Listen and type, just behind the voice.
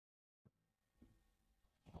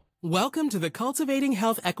Welcome to the Cultivating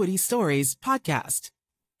Health Equity Stories podcast.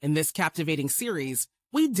 In this captivating series,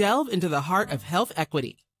 we delve into the heart of health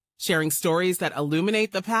equity, sharing stories that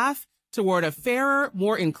illuminate the path toward a fairer,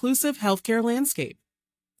 more inclusive healthcare landscape.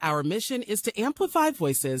 Our mission is to amplify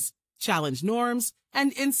voices, challenge norms,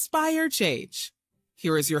 and inspire change.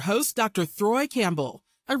 Here is your host, Dr. Throy Campbell,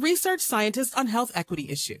 a research scientist on health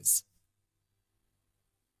equity issues.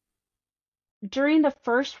 During the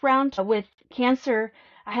first round with cancer,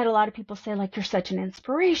 I had a lot of people say, like, you're such an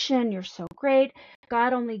inspiration. You're so great.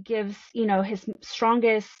 God only gives, his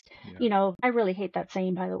strongest, I really hate that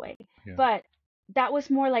saying, by the way. Yeah. But that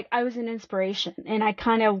was more like I was an inspiration, and I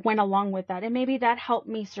kind of went along with that. And maybe that helped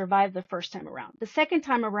me survive the first time around. The second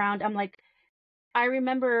time around, I'm like, I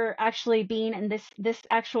remember actually being in this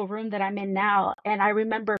actual room that I'm in now. And I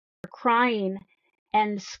remember crying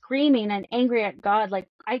and screaming and angry at God. Like,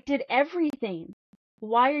 I did everything.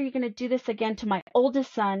 Why are you going to do this again to my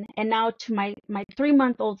oldest son and now to my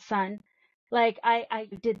 3-month-old son? Like, I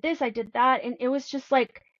did this, I did that. And it was just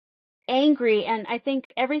like angry. And I think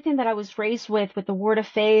everything that I was raised with the word of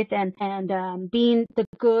faith and being the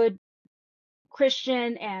good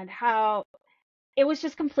Christian, and how it was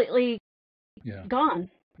just completely gone,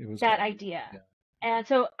 that idea. Yeah. And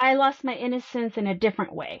so I lost my innocence in a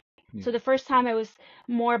different way. Yeah. So the first time it was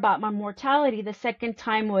more about my mortality. The second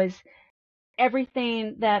time was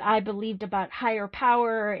everything that I believed about higher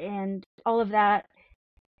power and all of that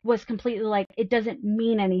was completely like, it doesn't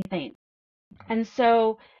mean anything. And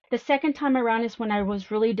so the second time around is when I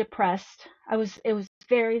was really depressed. It was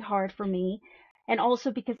very hard for me. And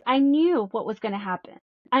also because I knew what was going to happen.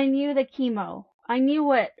 I knew the chemo. I knew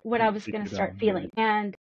what I was going to start feeling.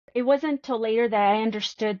 And it wasn't until later that I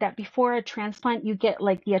understood that before a transplant, you get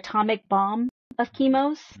like the atomic bomb of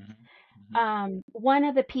chemos. Mm-hmm. One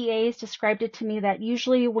of the PAs described it to me that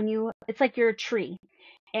usually it's like you're a tree.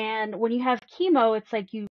 And when you have chemo, it's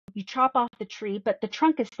like you chop off the tree, but the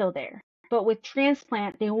trunk is still there. But with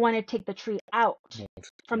transplant, they want to take the tree out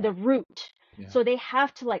from the root. Yeah. So they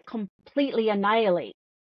have to like completely annihilate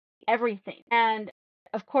everything. And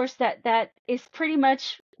of course, that is pretty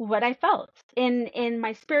much what I felt in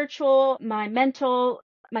my spiritual, my mental,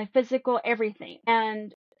 my physical, everything.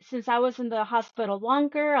 And since I was in the hospital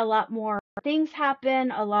longer, a lot more things happen,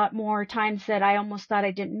 a lot more times that I almost thought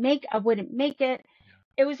I wouldn't make it.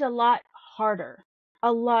 It was a lot harder.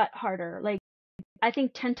 Like, I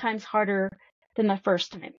think 10 times harder than the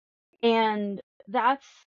first time. And that's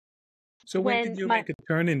so when did you make a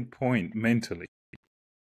turning point mentally?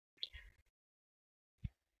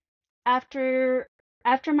 After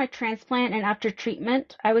my transplant and after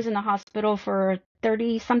treatment, I was in the hospital for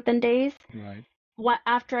 30 something days. Right.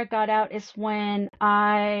 After I got out is when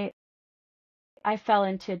I fell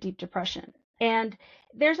into deep depression. And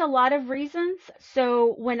there's a lot of reasons.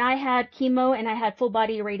 So when I had chemo and I had full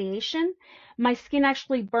body irradiation, my skin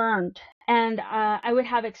actually burned, and I would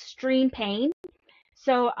have extreme pain.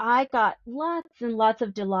 So I got lots and lots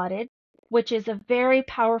of Dilaudid, which is a very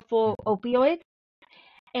powerful opioid.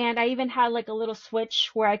 And I even had like a little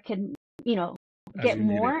switch where I could, get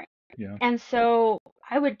more. Yeah. And so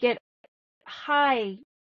I would get high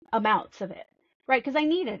amounts of it, right? Because I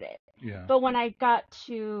needed it. Yeah. But when I got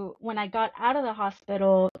out of the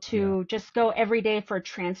hospital to just go every day for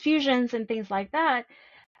transfusions and things like that,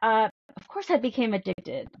 of course I became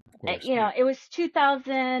addicted. It was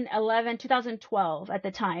 2011, 2012 at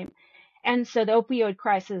the time. And so the opioid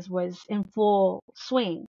crisis was in full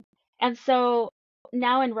swing. And so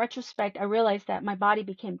now in retrospect, I realized that my body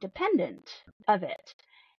became dependent of it.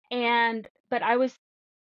 But I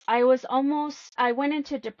went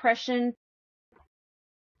into depression,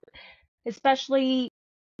 especially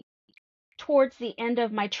towards the end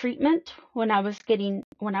of my treatment when I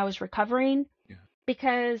was recovering,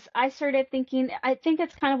 because I started thinking, I think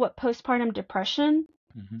it's kind of what postpartum depression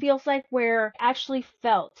feels like, where I actually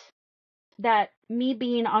felt that me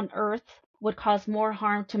being on earth would cause more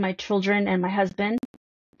harm to my children and my husband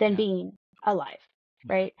than being alive.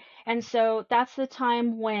 Right. And so that's the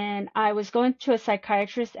time when I was going to a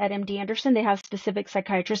psychiatrist at MD Anderson. They have specific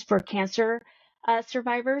psychiatrists for cancer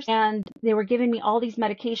survivors. And they were giving me all these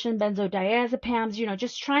medications, benzodiazepams,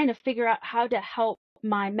 just trying to figure out how to help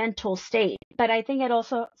my mental state. But I think it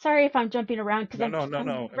also, sorry if I'm jumping around because I'm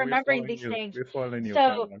remembering these things. We're following you.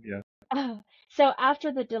 So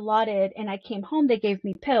after the Dilaudid and I came home, they gave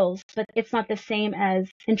me pills, but it's not the same as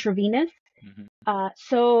intravenous.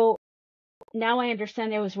 So now I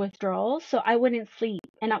understand there was withdrawal, so I wouldn't sleep.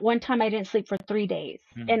 And at one time I didn't sleep for 3 days.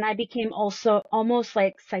 And I became also almost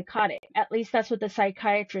like psychotic. At least that's what the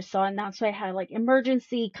psychiatrist saw. And that's why I had like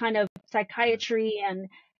emergency kind of psychiatry and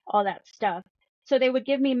all that stuff. So they would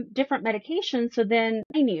give me different medications. So then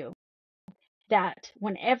I knew that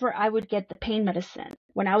whenever I would get the pain medicine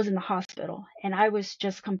when I was in the hospital and I was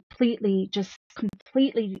just completely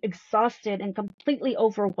exhausted and completely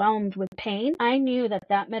overwhelmed with pain, I knew that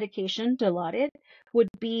that medication, Dilaudid, would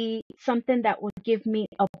be something that would give me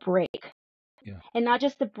a break. Yeah. And not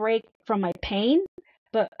just a break from my pain,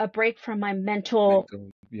 but a break from my mental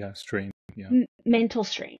strain. Yeah. Mental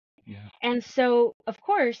strain. Yeah. And so, of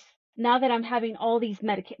course, now that I'm having all these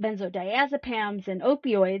benzodiazepams and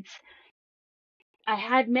opioids, I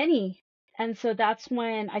had many. And so that's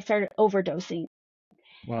when I started overdosing.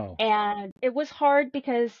 Wow. And it was hard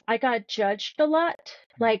because I got judged a lot.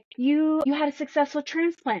 Like, you had a successful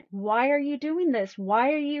transplant. Why are you doing this?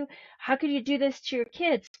 How could you do this to your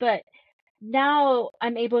kids? But now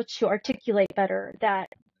I'm able to articulate better that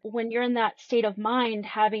when you're in that state of mind,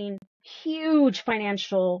 having huge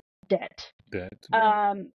financial debt,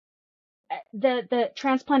 the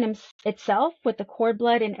transplant itself with the cord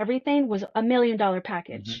blood and everything was $1 million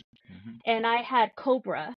package. And I had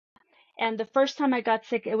Cobra. And the first time I got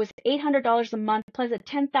sick, it was $800 a month plus a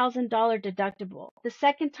 $10,000 deductible. The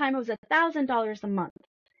second time it was $1,000 a month.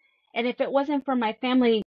 And if it wasn't for my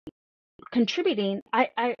family contributing,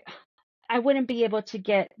 I wouldn't be able to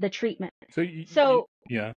get the treatment. Go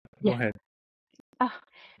ahead.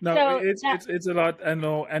 No, so it's a lot. I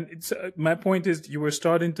know, and it's my point is you were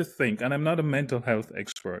starting to think, and I'm not a mental health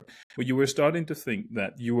expert, but you were starting to think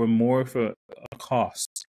that you were more of a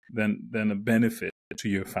cost than a benefit to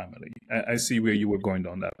your family. I see where you were going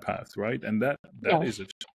down that path, right? And that is a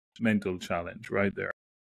mental challenge right there.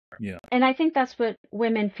 Yeah. And I think that's what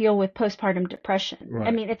women feel with postpartum depression. Right.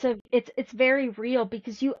 I mean, it's very real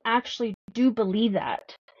because you actually do believe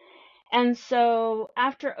that. And so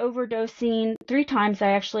after overdosing 3 times,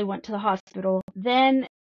 I actually went to the hospital. Then,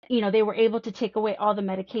 they were able to take away all the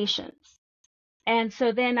medications. And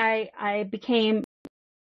so then I became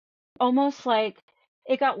almost like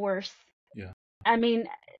it got worse. Yeah. I mean,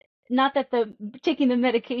 not that taking the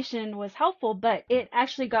medication was helpful, but it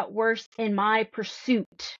actually got worse in my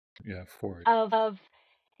pursuit of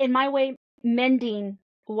in my way mending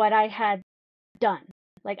what I had done.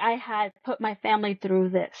 Like, I had put my family through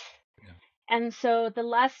this. Yeah. And so the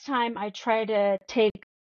last time I tried to take,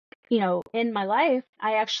 in my life,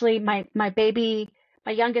 I actually, my baby,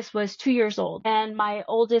 my youngest was 2 years old and my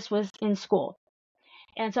oldest was in school.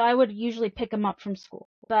 And so I would usually pick him up from school.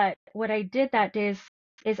 But what I did that day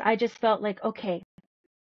is I just felt like, okay,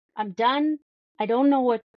 I'm done. I don't know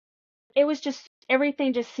what, it was just,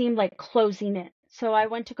 everything just seemed like closing in. So I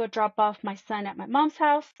went to go drop off my son at my mom's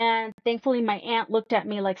house. And thankfully my aunt looked at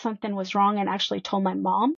me like something was wrong and actually told my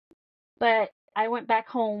mom. But I went back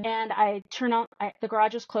home and I turned on, the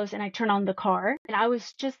garage was closed and I turned on the car and I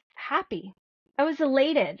was just happy. I was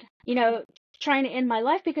elated, trying to end my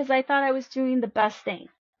life because I thought I was doing the best thing.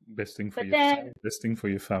 Best thing for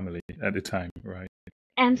your family at the time, right?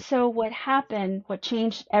 And so what happened, what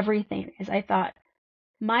changed everything is I thought,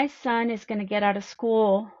 my son is going to get out of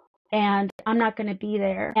school and I'm not going to be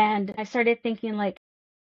there. And I started thinking like,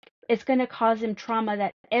 it's going to cause him trauma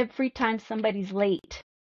that every time somebody's late.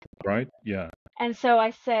 Right? Yeah. And so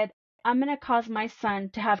I said, I'm going to cause my son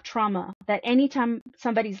to have trauma that anytime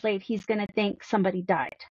somebody's late, he's going to think somebody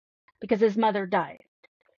died because his mother died.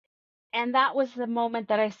 And that was the moment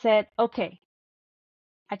that I said, okay,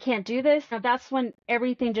 I can't do this. Now that's when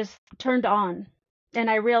everything just turned on. And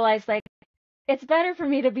I realized like, it's better for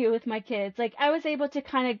me to be with my kids. Like, I was able to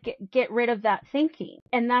kind of get rid of that thinking.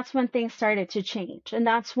 And that's when things started to change. And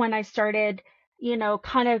that's when I started,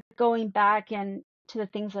 kind of going back and to the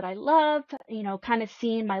things that I love, kind of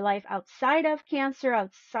seeing my life outside of cancer,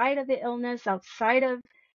 outside of the illness, outside of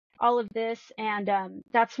all of this. And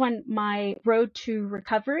that's when my road to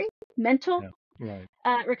recovery, mental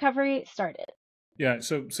recovery started. Yeah.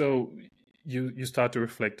 So you start to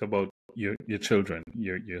reflect about your children,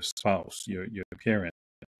 your spouse, your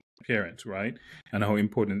parents, right? And how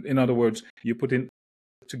important, in other words, you put in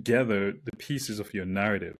together the pieces of your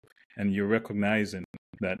narrative and you're recognizing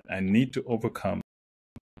that I need to overcome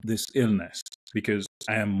this illness because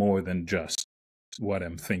I am more than just what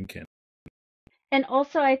I'm thinking. And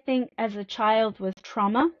also, I think as a child with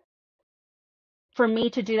trauma, for me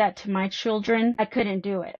to do that to my children, I couldn't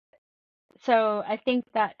do it. So I think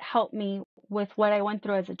that helped me with what I went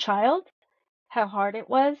through as a child, how hard it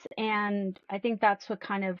was. And I think that's what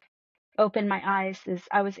kind of opened my eyes is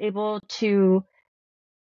I was able to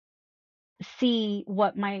see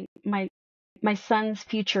what my son's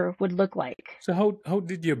future would look like. So how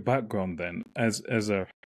did your background then as a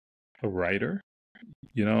writer,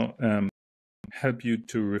 help you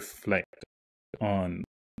to reflect on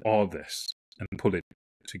all this and pull it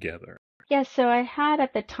together? Yeah, so I had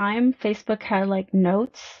at the time, Facebook had like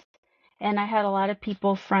notes, and I had a lot of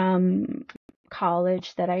people from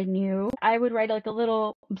college that I knew. I would write like a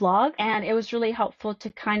little blog, and it was really helpful to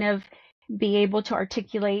kind of be able to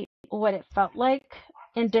articulate what it felt like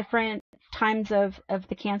in different times of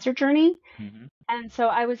the cancer journey. Mm-hmm. And so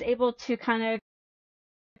I was able to kind of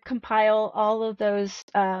compile all of those,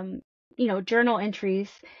 journal entries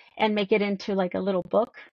and make it into like a little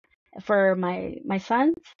book for my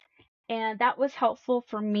sons. And that was helpful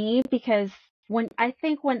for me because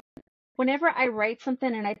whenever I write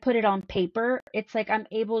something and I put it on paper, it's like I'm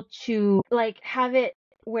able to like have it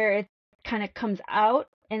where it kind of comes out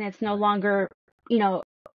and it's no longer,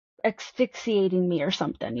 asphyxiating me or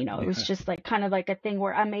something, it was just like kind of like a thing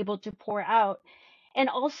where I'm able to pour out. And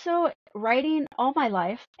also writing all my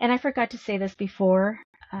life, and I forgot to say this before,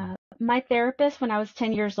 my therapist when I was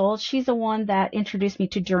 10 years old, she's the one that introduced me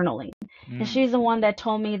to journaling. And she's the one that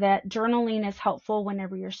told me that journaling is helpful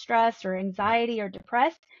whenever you're stressed or anxiety or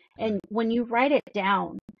depressed. And when you write it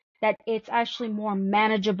down, that it's actually more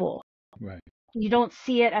manageable. Right. You don't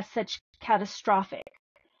see it as such catastrophic.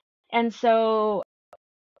 And so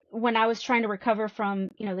when I was trying to recover from,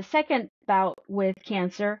 the second bout with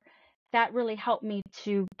cancer, that really helped me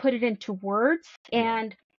to put it into words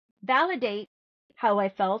and validate how I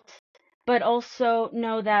felt, but also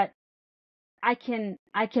know that I can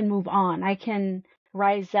move on. I can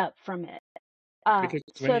rise up from it. Because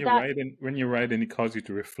when you're writing, it causes you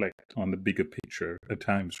to reflect on the bigger picture at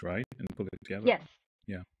times, right? And pull it together. Yes.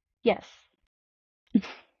 Yeah. Yes.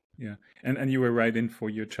 Yeah. And you were writing for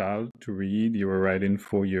your child to read. You were writing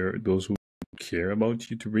for those who care about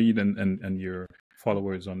you to read, and your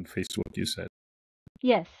followers on Facebook, you said.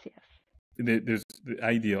 Yes. There's the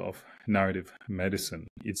idea of narrative medicine.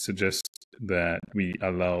 It suggests that we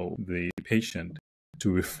allow the patient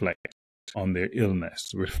to reflect on their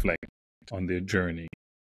illness, reflect on their journey,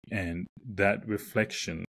 and that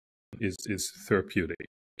reflection is therapeutic,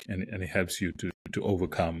 and it helps you to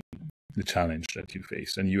overcome the challenge that you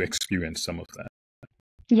face, and you experience some of that.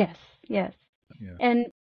 Yes. Yeah. And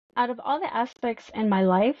out of all the aspects in my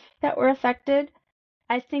life that were affected,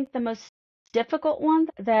 I think the most difficult one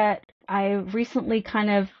that I recently kind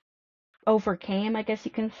of overcame, I guess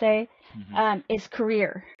you can say, is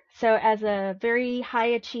career. So as a very high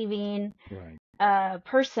achieving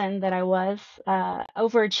person that I was,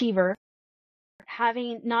 overachiever,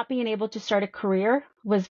 not being able to start a career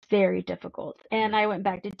was very difficult. And I went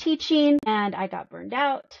back to teaching and I got burned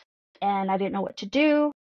out and I didn't know what to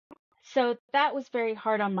do. So that was very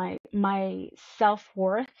hard on my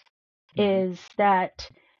self-worth, is that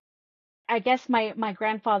I guess my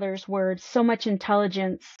grandfather's words, so much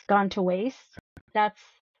intelligence gone to waste. That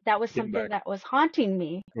was something that was haunting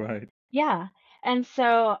me. Right. Yeah. And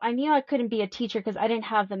so I knew I couldn't be a teacher because I didn't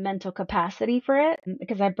have the mental capacity for it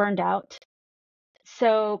because I burned out.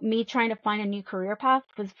 So me trying to find a new career path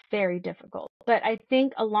was very difficult. But I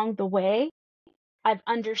think along the way, I've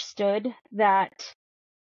understood that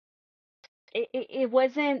it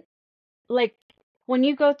wasn't like when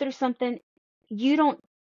you go through something, your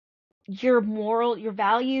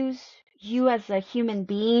values, you as a human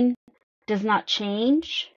being does not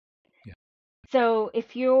change. Yeah. So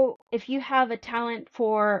if you have a talent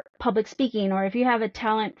for public speaking, or if you have a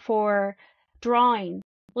talent for drawing,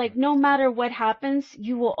 like no matter what happens,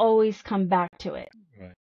 you will always come back to it.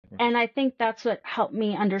 Right. And I think that's what helped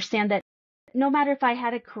me understand that no matter if I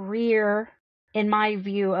had a career, in my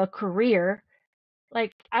view,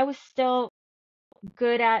 like I was still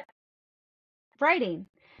good at writing.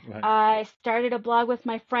 Right. I started a blog with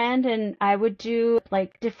my friend and I would do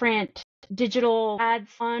like different digital ads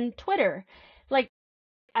on Twitter. Like,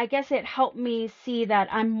 I guess it helped me see that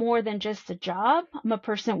I'm more than just a job. I'm a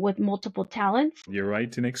person with multiple talents. Your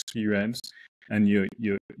writing experience and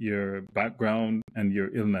your background and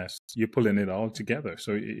your illness, you're pulling it all together.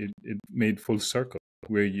 So it made full circle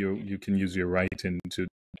where you can use your writing to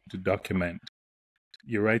document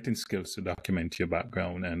your writing skills, to document your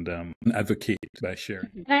background and advocate by sharing.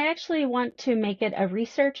 And I actually want to make it a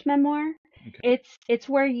research memoir. Okay. It's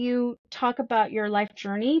where you talk about your life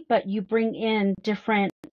journey, but you bring in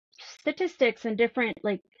different statistics and different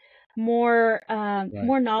like more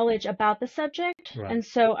knowledge about the subject. Right. And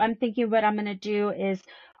so I'm thinking what I'm going to do is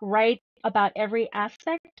write about every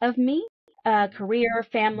aspect of me, career,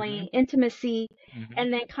 family, intimacy,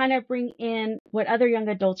 and then kind of bring in what other young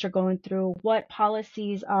adults are going through, what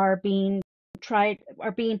policies are being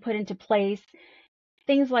put into place,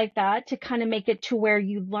 things like that, to kind of make it to where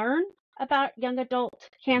you learn about young adult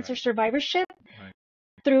cancer survivorship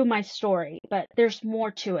through my story. But there's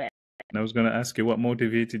more to it. And I was going to ask you what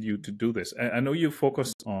motivated you to do this. I know you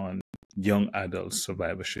focused on young adult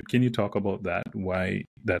survivorship. Can you talk about that? Why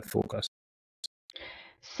that focus?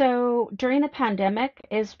 So during the pandemic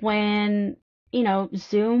is when,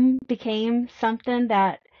 Zoom became something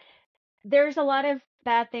that there's a lot of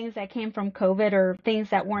bad things that came from COVID or things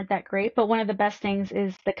that weren't that great, but one of the best things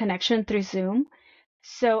is the connection through Zoom.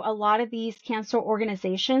 So a lot of these cancer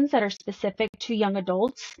organizations that are specific to young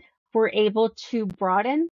adults were able to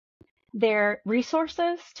broaden their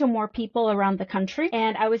resources to more people around the country.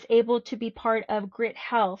 And I was able to be part of Grit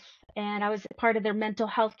Health, and I was part of their mental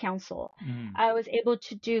health council. I was able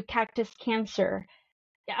to do Cactus Cancer.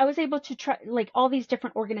 I was able to try like all these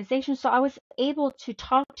different organizations. So I was able to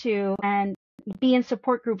talk to and be in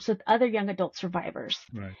support groups with other young adult survivors.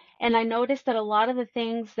 Right. And I noticed that a lot of the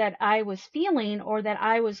things that I was feeling or that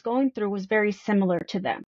I was going through was very similar to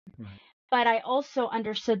them. Right. But I also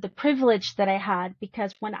understood the privilege that I had,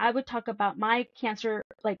 because when I would talk about my cancer,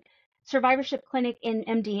 like survivorship clinic in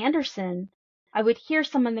MD Anderson, I would hear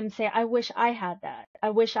some of them say, I wish I had that.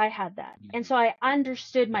 I wish I had that. And so I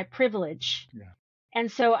understood my privilege. Yeah. And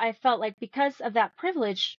so I felt like because of that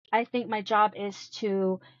privilege, I think my job is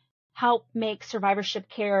to help make survivorship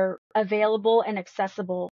care available and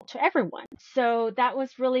accessible to everyone. So that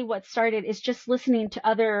was really what started, is just listening to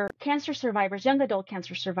other cancer survivors, young adult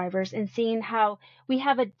cancer survivors, and seeing how we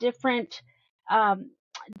have a different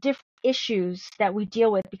issues that we deal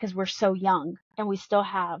with because we're so young and we still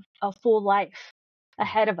have a full life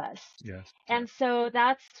ahead of us. Yes. And so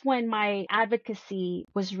that's when my advocacy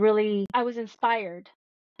was really, I was inspired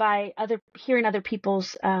by hearing other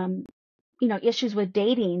people's issues with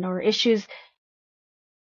dating or issues.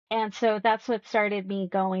 And so that's what started me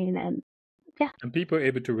going. And yeah. And people are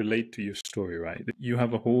able to relate to your story, right? You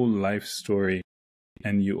have a whole life story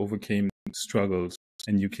and you overcame struggles,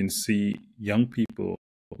 and you can see young people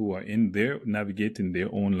who are navigating their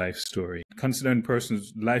own life story. Considering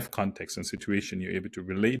person's life context and situation, you're able to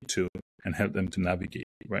relate to and help them to navigate,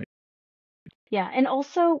 right? Yeah. And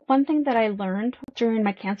also one thing that I learned during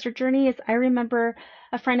my cancer journey is I remember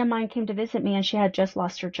a friend of mine came to visit me and she had just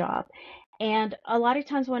lost her job. And a lot of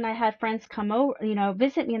times when I had friends come over,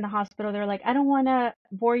 visit me in the hospital, they're like, I don't want to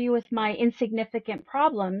bore you with my insignificant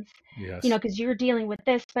problems, Yes. because you're dealing with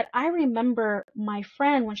this. But I remember my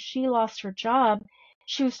friend, when she lost her job,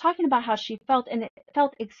 she was talking about how she felt, and it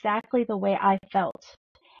felt exactly the way I felt.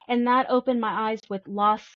 And that opened my eyes with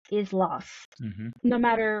loss is loss, no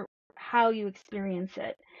matter how you experience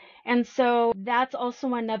it. And so that's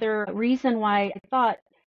also another reason why I thought,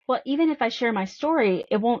 well, even if I share my story,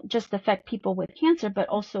 it won't just affect people with cancer, but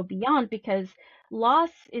also beyond, because loss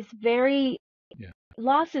is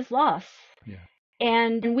loss is loss. Yeah.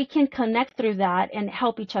 And we can connect through that and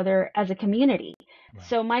help each other as a community. Right.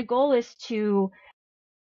 So my goal is to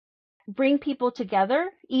bring people together,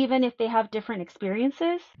 even if they have different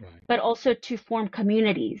experiences, right, but also to form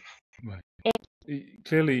communities. Right.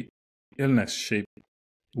 Clearly, illness shaped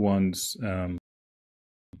one's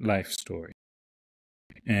life story.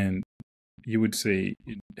 And you would say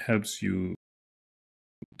it helps you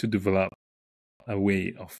to develop a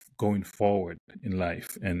way of going forward in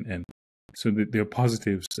life. And so there are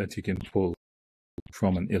positives that you can pull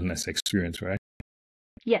from an illness experience, right?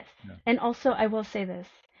 Yes. Yeah. And also, I will say this.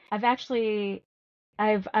 I've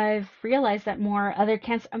realized that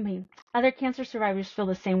other cancer survivors feel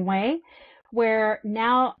the same way, where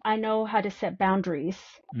now I know how to set boundaries.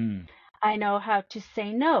 I know how to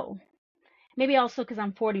say no. Maybe also because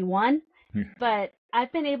I'm 41, but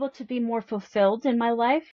I've been able to be more fulfilled in my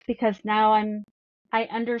life because now I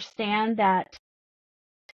understand that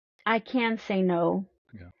I can say no.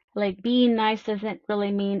 Yeah. Like being nice doesn't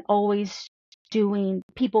really mean always doing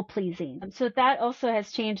people pleasing. So that also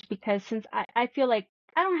has changed, because since I feel like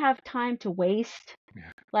I don't have time to waste.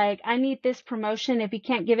 Yeah. Like I need this promotion. If you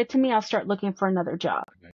can't give it to me, I'll start looking for another job.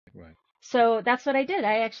 Right. So that's what I did.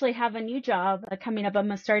 I actually have a new job coming up. I'm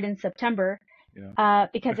going to start in September. Yeah.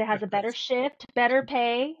 Because it has a better shift, better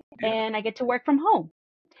pay, yeah, and I get to work from home.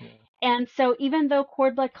 Yeah. And so even though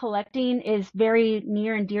cord blood collecting is very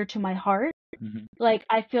near and dear to my heart, like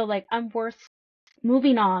I feel like I'm worth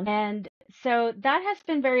moving on. And so that has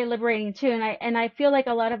been very liberating too. And I feel like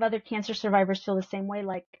a lot of other cancer survivors feel the same way.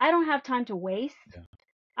 Like I don't have time to waste. Yeah.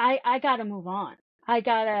 I got to move on. I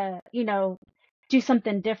got to, do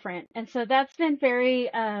something different. And so that's been very,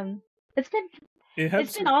 it's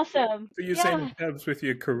been awesome. So you're saying it helps with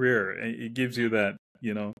your career, and it gives you that,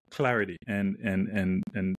 clarity and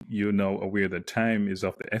aware that time is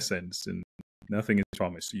of the essence and nothing is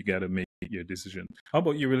promised. You got to make your decision. How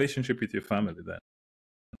about your relationship with your family then?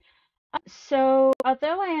 So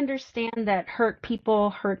although I understand that hurt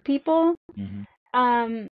people,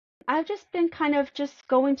 Mm-hmm. I've just been kind of just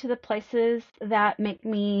going to the places that make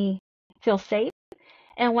me feel safe.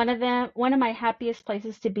 And one of my happiest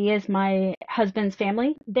places to be is my husband's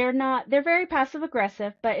family. They're very passive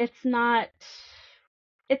aggressive, but it's not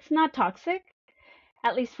toxic,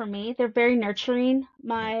 at least for me. They're very nurturing.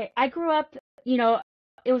 I grew up, you know,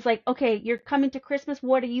 it was like, okay, you're coming to Christmas.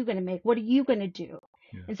 What are you going to make? What are you going to do?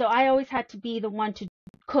 Yeah. And so I always had to be the one to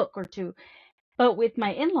cook or to, but with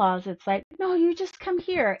my in-laws, it's like, no, you just come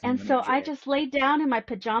here. And so I just laid down in my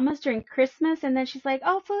pajamas during Christmas. And then she's like,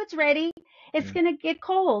 oh, food's ready. It's going to get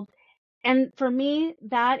cold. And for me,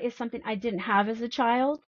 that is something I didn't have as a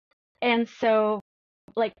child. And so,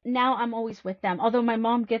 like, now I'm always with them. Although my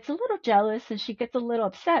mom gets a little jealous and she gets a little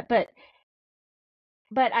upset, but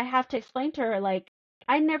I have to explain to her, like,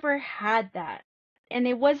 I never had that. And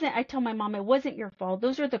I tell my mom, it wasn't your fault.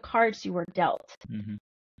 Those are the cards you were dealt. Mm-hmm.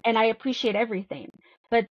 And I appreciate everything.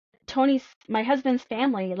 But my husband's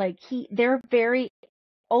family, like, they're very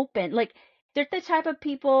open. Like, they're the type of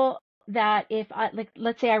people that if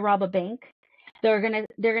let's say I rob a bank, they're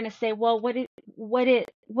gonna say, well, what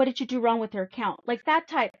did you do wrong with your account? Like that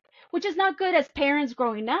type, which is not good as parents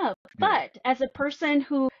growing up. But as a person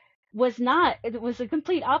who it was a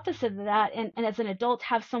complete opposite of that, and as an adult,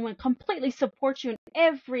 have someone completely support you in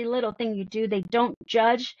every little thing you do. They don't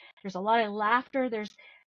judge. There's a lot of laughter.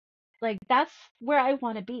 That's where I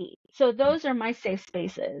want to be. So those are my safe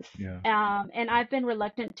spaces. Yeah. And I've been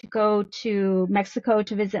reluctant to go to Mexico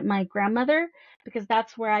to visit my grandmother because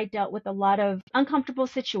that's where I dealt with a lot of uncomfortable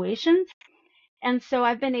situations. And so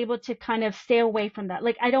I've been able to kind of stay away from that.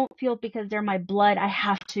 Like, I don't feel because they're my blood, I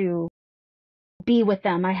have to be with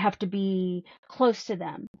them. I have to be close to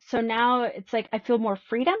them. So now it's like I feel more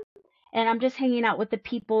freedom, and I'm just hanging out with the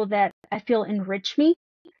people that I feel enrich me.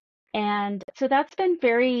 And so that's been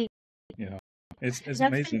very, it's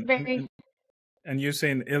amazing. Very, and you're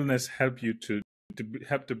saying illness helped you to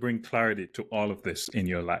help to bring clarity to all of this in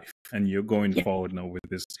your life, and you're going forward now with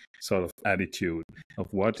this sort of attitude of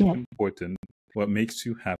what's important, what makes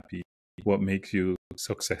you happy, what makes you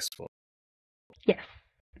successful. Yes.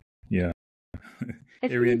 Yeah.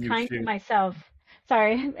 It's being kind to myself.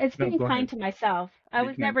 Sorry, it's being kind to myself. I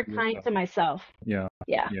was never kind to myself. Yeah.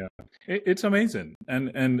 Yeah. Yeah. It's amazing,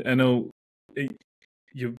 and I know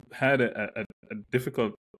you've had a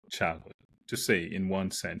difficult childhood, to say, in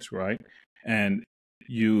one sense, right? And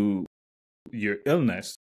your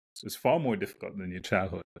illness is far more difficult than your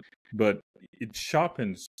childhood, but it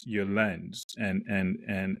sharpens your lens, and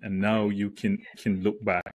now you can look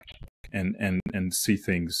back and see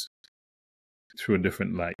things through a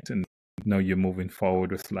different light, and now you're moving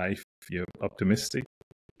forward with life. You're optimistic,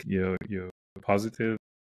 you're positive,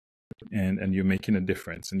 and you're making a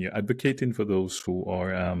difference, and you're advocating for those who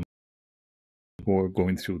are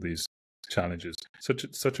going through these challenges.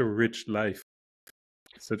 Such a rich life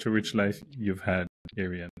you've had,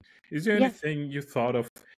 Arian. Is there anything you thought of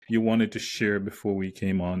you wanted to share before we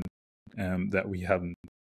came on that we haven't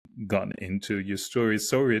gotten into? Your story is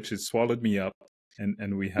so rich, it swallowed me up,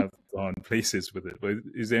 and we have gone places with it. But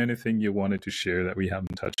is there anything you wanted to share that we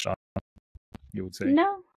haven't touched on, you would say?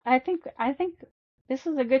 No, I think this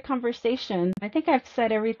is a good conversation. I think I've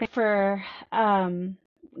said everything for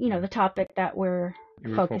the topic that we're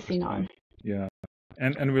focusing on. Yeah.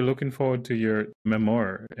 And we're looking forward to your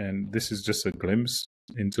memoir, and this is just a glimpse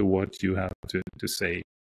into what you have to say,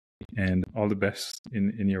 and all the best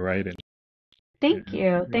in your writing. Thank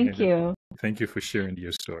you. Thank you. Thank you for sharing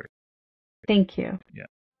your story. Thank you. Yeah.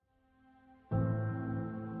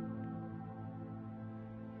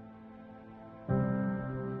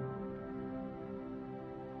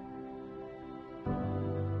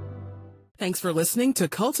 Thanks for listening to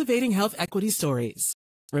Cultivating Health Equity Stories.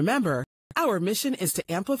 Remember, our mission is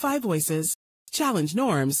to amplify voices, challenge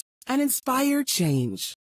norms, and inspire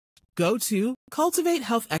change. Go to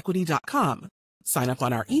cultivatehealthequity.com, sign up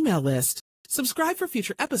on our email list, subscribe for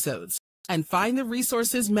future episodes, and find the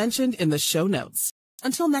resources mentioned in the show notes.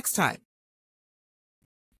 Until next time.